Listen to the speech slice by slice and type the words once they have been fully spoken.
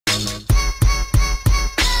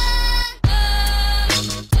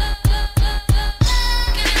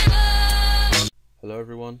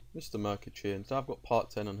everyone, Mr. Murkich here, and so I've got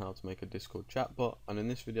part 10 on how to make a Discord chatbot, and in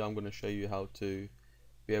this video I'm going to show you how to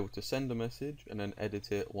be able to send a message and then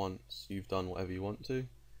edit it once you've done whatever you want to,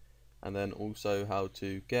 and then also how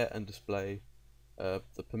to get and display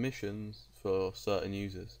the permissions for certain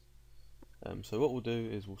users. So what we'll do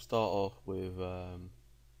is we'll start off with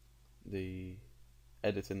the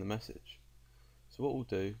editing the message. So what we'll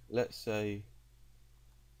do, let's say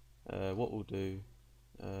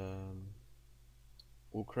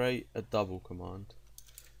we'll create a double command,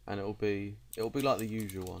 and it'll be like the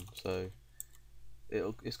usual one. So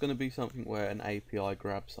it's going to be something where an API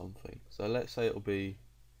grabs something. So let's say it'll be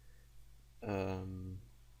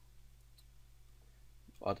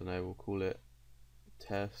I don't know, we'll call it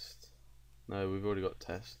test. No, we've already got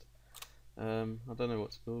test. I don't know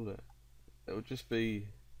what to call it. It will just be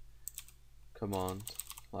command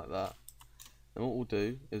like that. And what we'll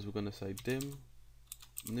do is we're going to say dim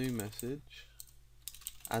new message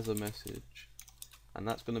as a message, and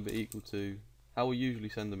that's going to be equal to how we usually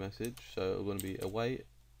send a message. So it's going to be await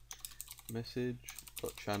message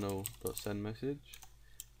dot channel dot send message,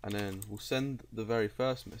 and then we'll send the very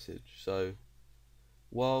first message. So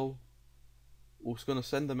while we're going to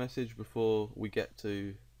send the message before we get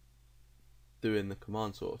to doing the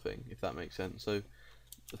command sort of thing, if that makes sense. So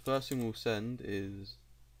the first thing we'll send is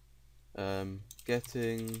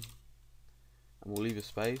getting, and we'll leave a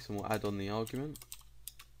space and we'll add on the argument,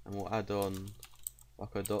 and we'll add on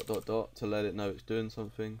like a dot dot dot to let it know it's doing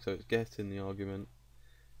something. So it's getting the argument,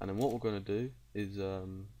 and then what we're going to do is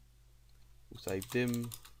we'll say dim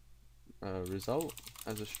result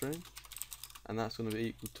as a string, and that's going to be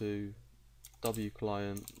equal to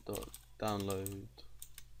wclient dot download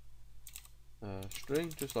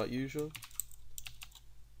string, just like usual.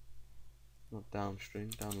 Not downstring,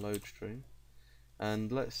 download string.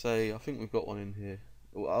 And let's say, I think we've got one in here.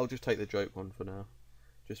 Well, I'll just take the joke one for now,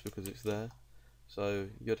 just because it's there. So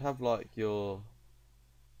you'd have like your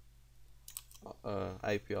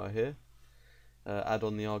API here, add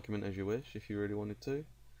on the argument as you wish if you really wanted to,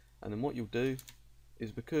 and then what you'll do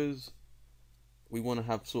is, because we want to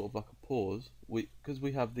have sort of like a pause, because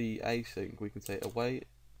we have the async, we can say await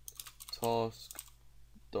task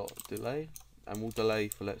dot delay, and we'll delay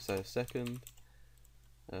for, let's say, a second.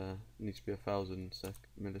 It needs to be 1,000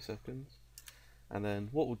 milliseconds. And then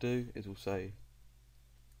what we'll do is we'll say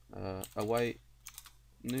await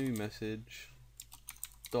new message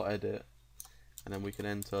dot edit, and then we can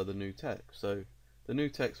enter the new text. So the new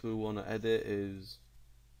text we want to edit is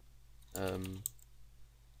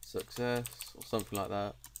success or something like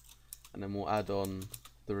that, and then we'll add on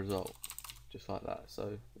the result just like that.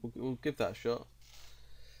 So we'll give that a shot.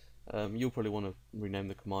 You'll probably want to rename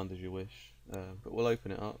the command as you wish, but we'll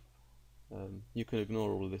open it up. You can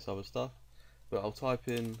ignore all of this other stuff, but I'll type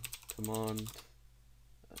in command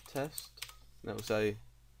test, and it will say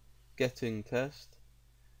getting test,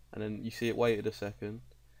 and then you see it waited a second,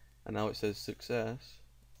 and now it says success,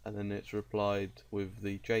 and then it's replied with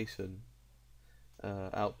the JSON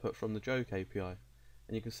output from the joke API,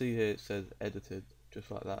 and you can see here it says edited,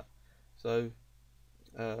 just like that. So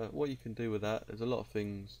what you can do with that, there's a lot of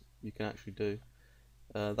things you can actually do.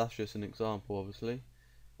 That's just an example, obviously.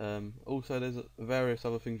 Also there's various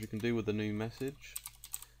other things you can do with the new message,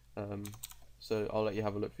 so I'll let you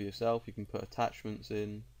have a look for yourself. You can put attachments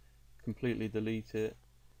in, completely delete it,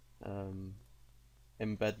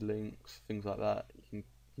 embed links, things like that. You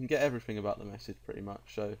can get everything about the message pretty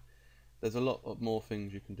much, so there's a lot of more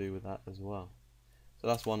things you can do with that as well. So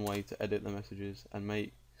that's one way to edit the messages and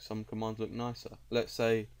make some commands look nicer. Let's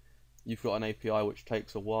say you've got an API which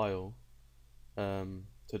takes a while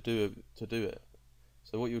to do it.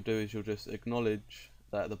 So what you'll do is you'll just acknowledge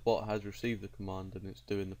that the bot has received the command and it's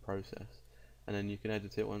doing the process, and then you can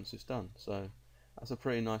edit it once it's done. So that's a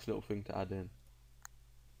pretty nice little thing to add in.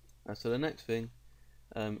 So the next thing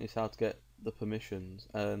is how to get the permissions,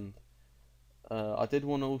 and I did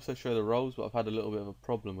want to also show the roles, but I've had a little bit of a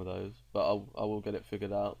problem with those, but I will get it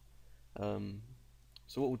figured out.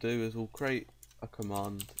 So what we'll do is we'll create a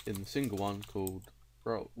command in the single one called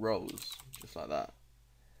roles, just like that.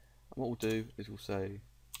 And what we'll do is we'll say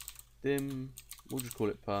dim, we'll just call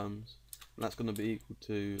it perms, and that's going to be equal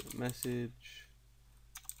to message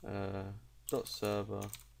dot server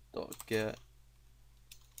dot get,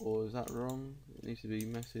 or is that wrong? It needs to be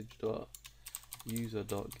message dot user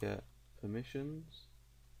dot get permissions,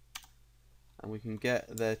 and we can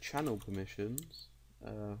get their channel permissions.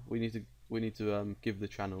 We need to give the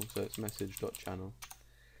channel, so it's message dot channel,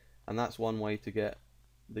 and that's one way to get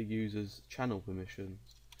the user's channel permissions.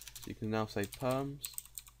 So you can now say perms,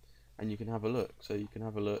 and you can have a look. So you can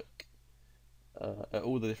have a look at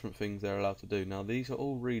all the different things they're allowed to do. Now these are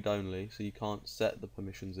all read only, so you can't set the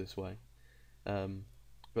permissions this way.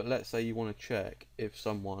 But let's say you want to check if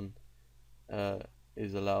someone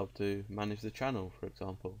is allowed to manage the channel, for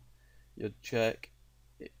example. You'd check,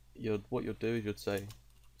 what you'd do is you'd say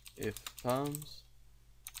if perms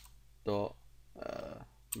dot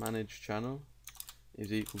manage channel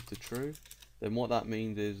is equal to true, then what that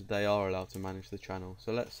means is they are allowed to manage the channel.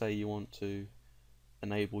 So let's say you want to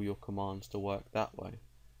enable your commands to work that way,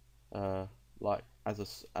 like as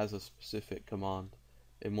a specific command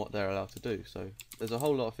in what they're allowed to do. So there's a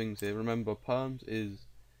whole lot of things here. Remember, perms is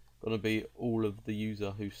going to be all of the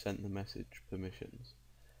user who sent the message permissions.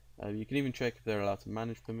 You can even check if they're allowed to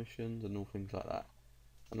manage permissions and all things like that.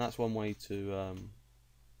 And that's one way to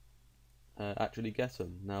actually get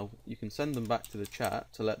them. Now you can send them back to the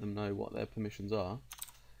chat to let them know what their permissions are.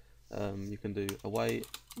 You can do await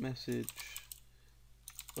message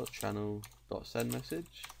 .channel .send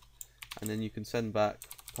message, and then you can send back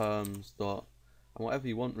perms dot and whatever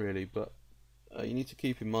you want really, but you need to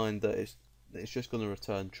keep in mind that it's just going to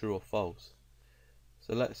return true or false.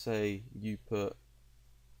 So let's say you put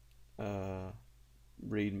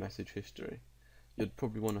read message history. You'd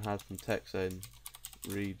probably want to have some text saying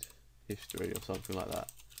read history or something like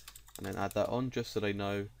that, and then add that on just so they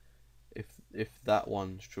know if that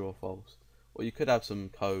one's true or false. Or you could have some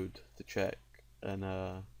code to check and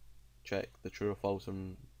check the true or false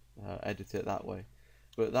and edit it that way,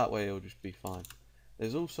 but that way it'll just be fine.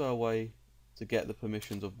 There's also a way to get the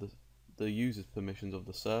permissions of the user's permissions of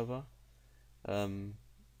the server,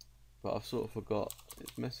 but I've sort of forgot.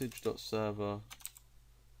 It's message.server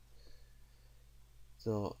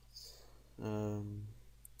dot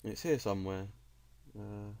it's here somewhere.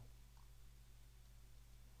 I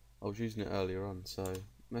was using it earlier on, so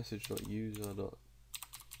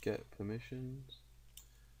message.user.get permissions.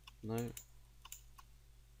 No.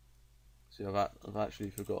 See, I've actually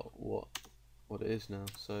forgot what it is now,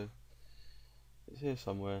 so it's here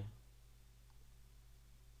somewhere.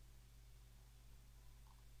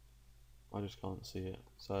 I just can't see it.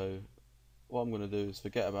 So what I'm going to do is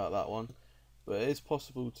forget about that one, but it is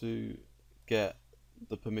possible to get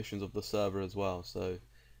the permissions of the server as well. So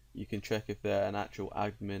you can check if they're an actual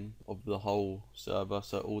admin of the whole server,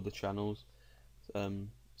 so all the channels.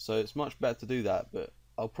 So it's much better to do that, but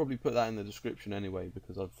I'll probably put that in the description anyway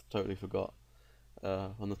because I've totally forgot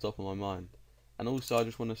on the top of my mind. And also I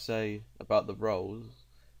just want to say about the roles,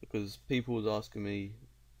 because people was asking me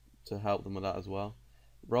to help them with that as well.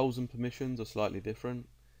 Roles and permissions are slightly different.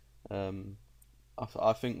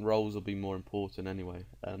 I think roles will be more important anyway,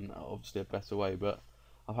 and obviously a better way, but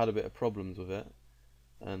I've had a bit of problems with it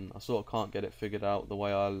and I sort of can't get it figured out the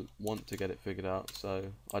way I want to get it figured out,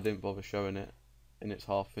 so I didn't bother showing it in its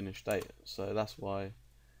half finished state. So that's why,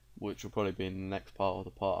 which will probably be in the next part or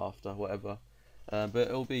the part after, whatever, but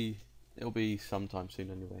it'll be sometime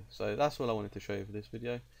soon anyway. So that's all I wanted to show you for this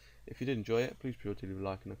video. If you did enjoy it, please be sure to leave a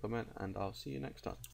like and a comment, and I'll see you next time.